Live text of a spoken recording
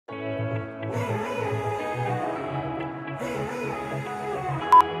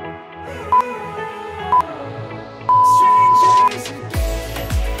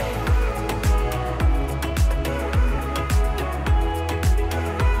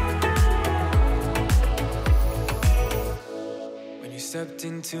stepped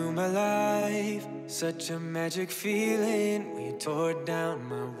into my life, such a magic feeling when you tore down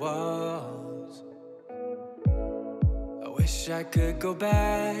my walls. I wish I could go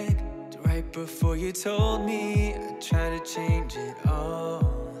back to right before you told me I'd try to change it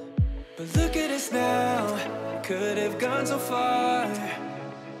all. But look at us now, could have gone so far.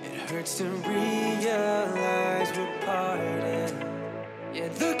 It hurts to realize we're parted. Yeah,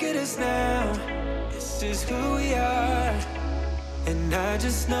 look at us now, this is who we are. And I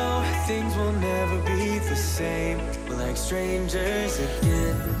just know things will never be the same. We're like strangers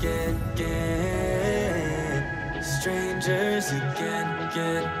again, again, again. Strangers again,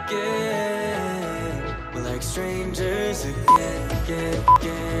 again, again. We're like strangers again, again,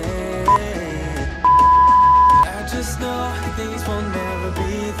 again. I just know things will never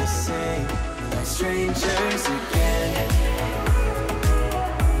be the same. We're like strangers again.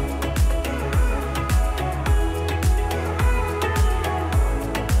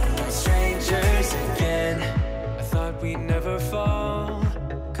 We'd never fall,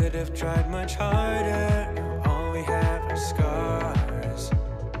 could have tried much harder. Now all we have are scars.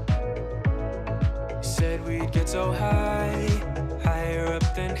 You said we'd get so high, higher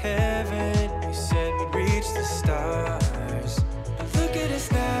up than heaven. You said we'd reach the stars. But look at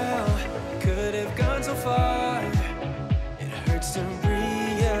us now, could have gone so far. It hurts to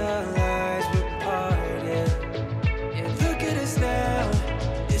realize we're parted. Yeah, look at us now,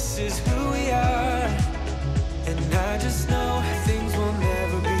 this is who we are. And I just know things will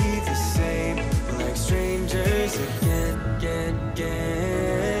never be the same. We're like strangers again, again,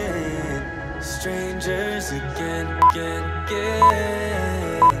 again. Strangers again, again,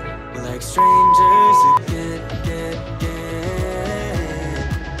 again. We're like strangers again, again, again.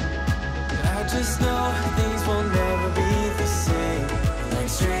 I just know things will never be the same. We're like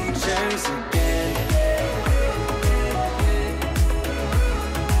strangers again.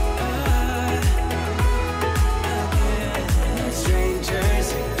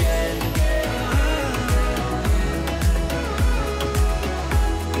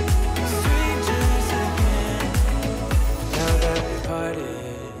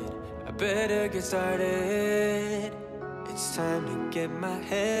 Better get started. It's time to get my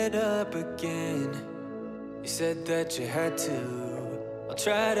head up again. You said that you had to. I'll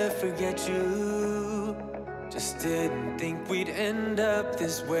try to forget you. Just didn't think we'd end up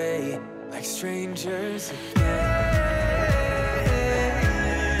this way, like strangers again.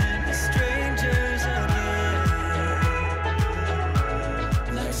 Strangers again.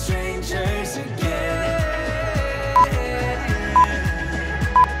 Like strangers again.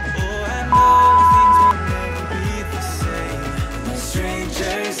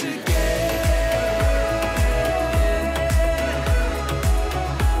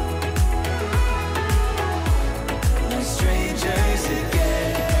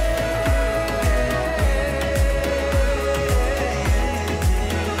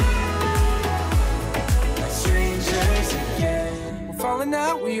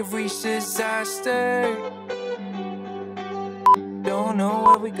 We've reached disaster. Don't know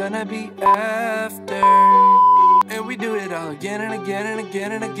what we're gonna be after. And we do it all again and again and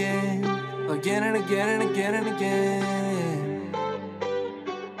again and again. Again and again and again and again.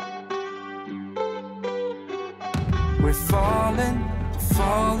 We're falling,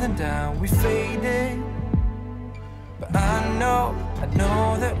 falling down, we faded. But I know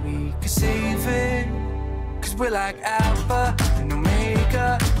that we can save it. Cause we're like alpha and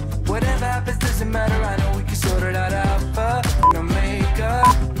omega. Whatever happens doesn't matter, I know we can sort it out. Alpha and omega.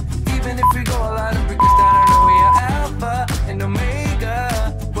 Even if we go a lot and break us down, I know we are alpha and omega.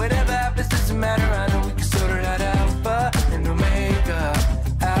 Whatever happens doesn't matter, I know we can sort it out. Alpha and omega.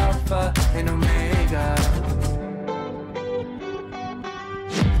 Alpha and omega.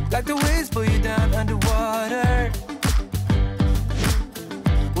 Like the waves pull you down underwater.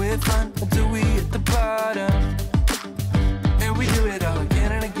 We're fun until we hit the bottom. And we do it all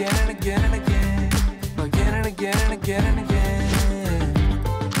again and again and again and again. Again and again and again and again.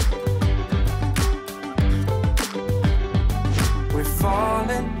 We're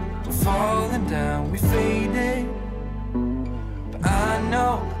falling down, we faded. But I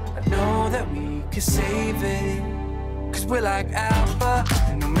know that we can save it. Cause we're like alpha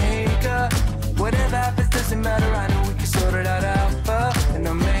and omega. Whatever happens doesn't matter, I know we can sort it out. Alpha and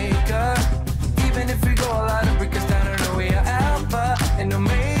omega. Even if we go a lot and break us down, I know we are alpha and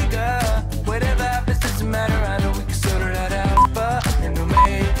omega. Whatever happens doesn't matter, I know we can sort it out. Alpha and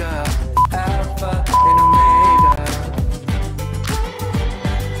omega. Alpha and omega.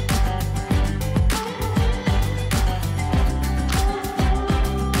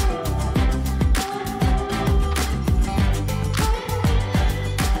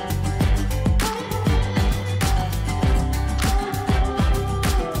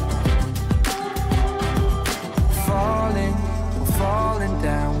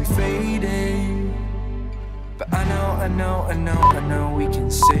 fading. But I know we can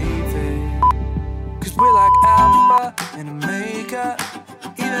save it. Cause we're like alpha and omega.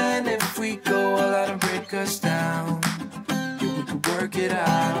 Even if we go all out and break us down, yeah, we can work it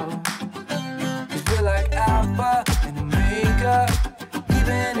out. Cause we're like alpha and omega.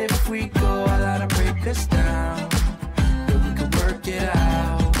 Even if we go all out and break us down, yeah, we can work it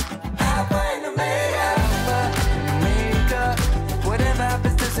out. Alpha and omega, alpha and omega. Whatever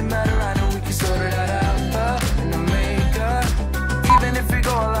happens doesn't matter, I know we can sort it out. Alpha and omega. Even if we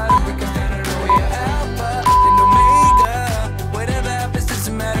go all out and break us down, I know we are alpha and omega. Whatever happens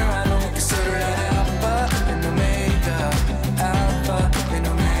doesn't matter, I know we can sort it out. Alpha and omega, alpha and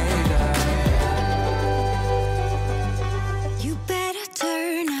omega. You better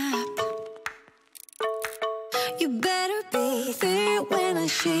turn up. You better be there when I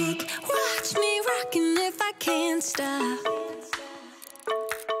shake. Watch me rockin' if I can't stop.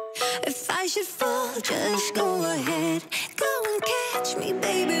 If I should fall, just go ahead. Go and catch me,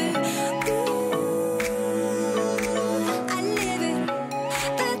 baby. Ooh, I live it.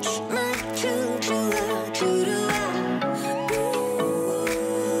 That's my true love. Ooh,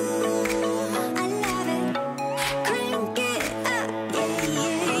 I love it. Crank it up, yeah,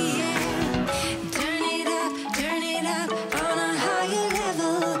 yeah, yeah. Turn it up on a higher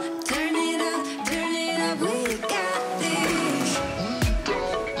level. Turn it up, we got this.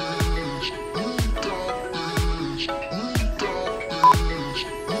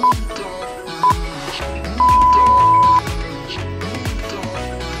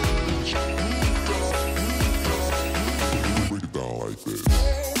 Break it down like this.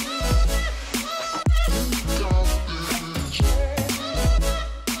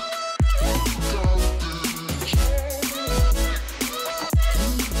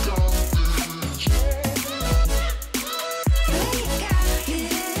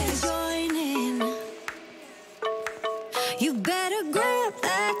 You better grab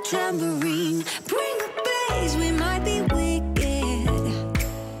that tambourine. Bring the bass, we might be wicked.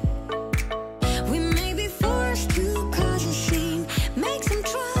 We may be forced to cause a scene. Make some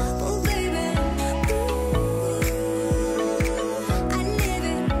trouble, baby. Ooh, I live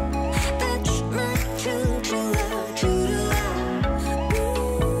it. That's my true love. Ooh,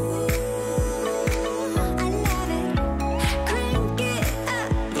 I love it. Crank it up,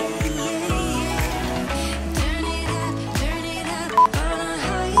 yeah, yeah, yeah. Turn it up on a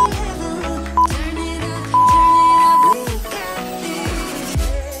higher level. Turn it up, we got this.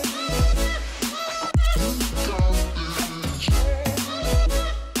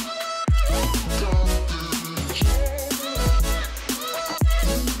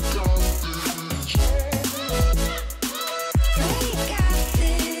 We got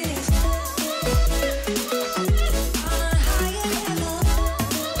this. On a higher level.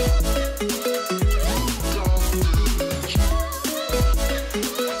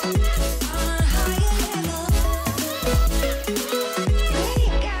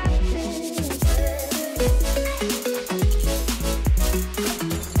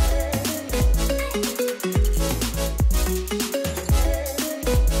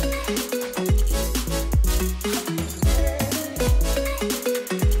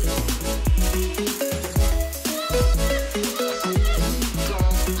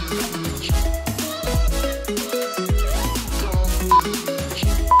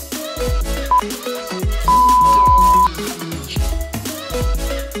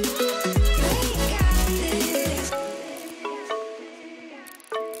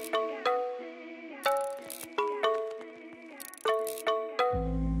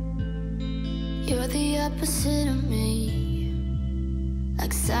 You're the opposite of me,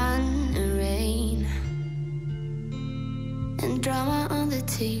 like sun and rain, and drama on the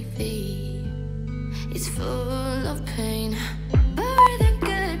TV. It's full of pain, but we're the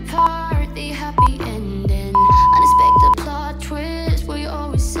good part, the happy ending. Unexpected plot twist, will you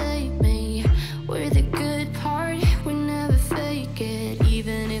always save me? We're the good part, we never fake it.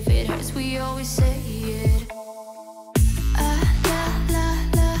 Even if it hurts, we always say